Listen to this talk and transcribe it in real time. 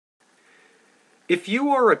If you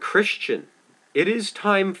are a Christian, it is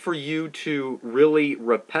time for you to really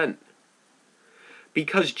repent.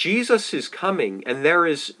 Because Jesus is coming, and there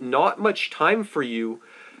is not much time for you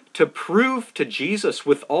to prove to Jesus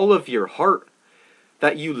with all of your heart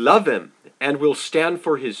that you love him and will stand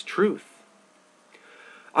for his truth.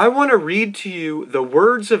 I want to read to you the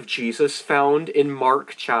words of Jesus found in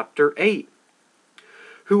Mark chapter 8.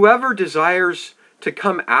 Whoever desires to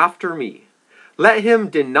come after me, let him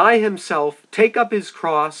deny himself, take up his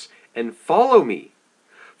cross, and follow me.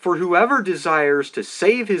 For whoever desires to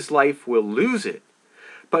save his life will lose it,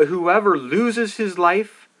 but whoever loses his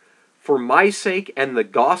life for my sake and the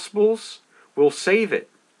gospel's will save it.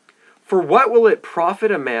 For what will it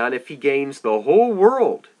profit a man if he gains the whole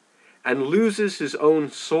world and loses his own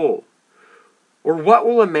soul? Or what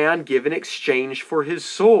will a man give in exchange for his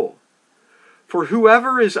soul? For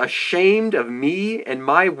whoever is ashamed of me and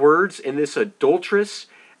my words in this adulterous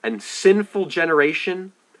and sinful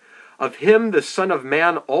generation, of him the Son of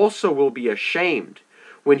Man also will be ashamed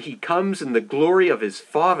when he comes in the glory of his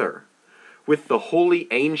Father with the holy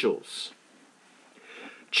angels.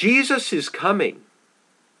 Jesus is coming,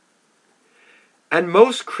 and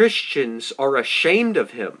most Christians are ashamed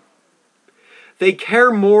of him. They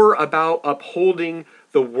care more about upholding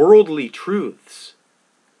the worldly truths,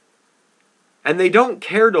 and they don't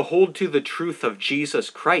care to hold to the truth of Jesus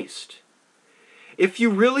Christ. If you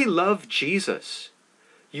really love Jesus,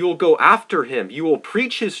 you will go after him. You will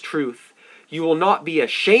preach his truth. You will not be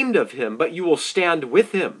ashamed of him, but you will stand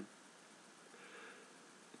with him.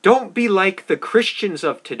 Don't be like the Christians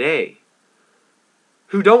of today,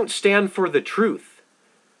 who don't stand for the truth,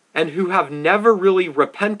 and who have never really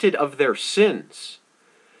repented of their sins.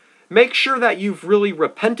 Make sure that you've really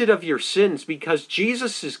repented of your sins, because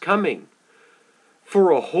Jesus is coming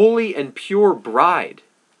for a holy and pure bride.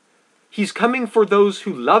 He's coming for those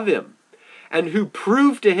who love him and who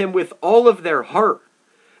prove to him with all of their heart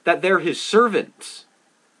that they're his servants.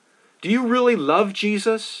 Do you really love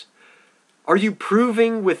Jesus? Are you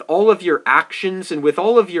proving with all of your actions and with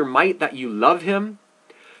all of your might that you love him?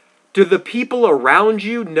 Do the people around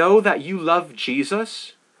you know that you love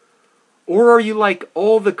Jesus? Or are you like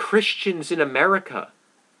all the Christians in America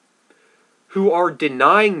who are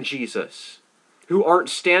denying Jesus, who aren't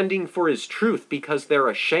standing for his truth because they're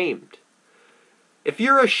ashamed? If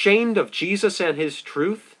you're ashamed of Jesus and his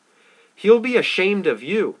truth, he'll be ashamed of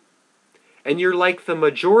you. And you're like the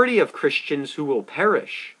majority of Christians who will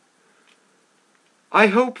perish. I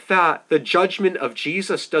hope that the judgment of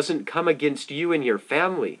Jesus doesn't come against you and your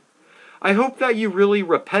family. I hope that you really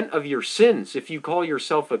repent of your sins if you call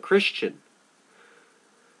yourself a Christian.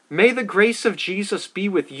 May the grace of Jesus be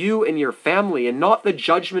with you and your family and not the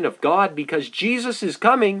judgment of God, because Jesus is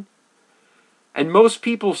coming and most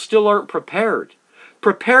people still aren't prepared.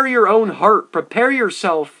 Prepare your own heart. Prepare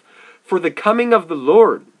yourself for the coming of the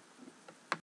Lord.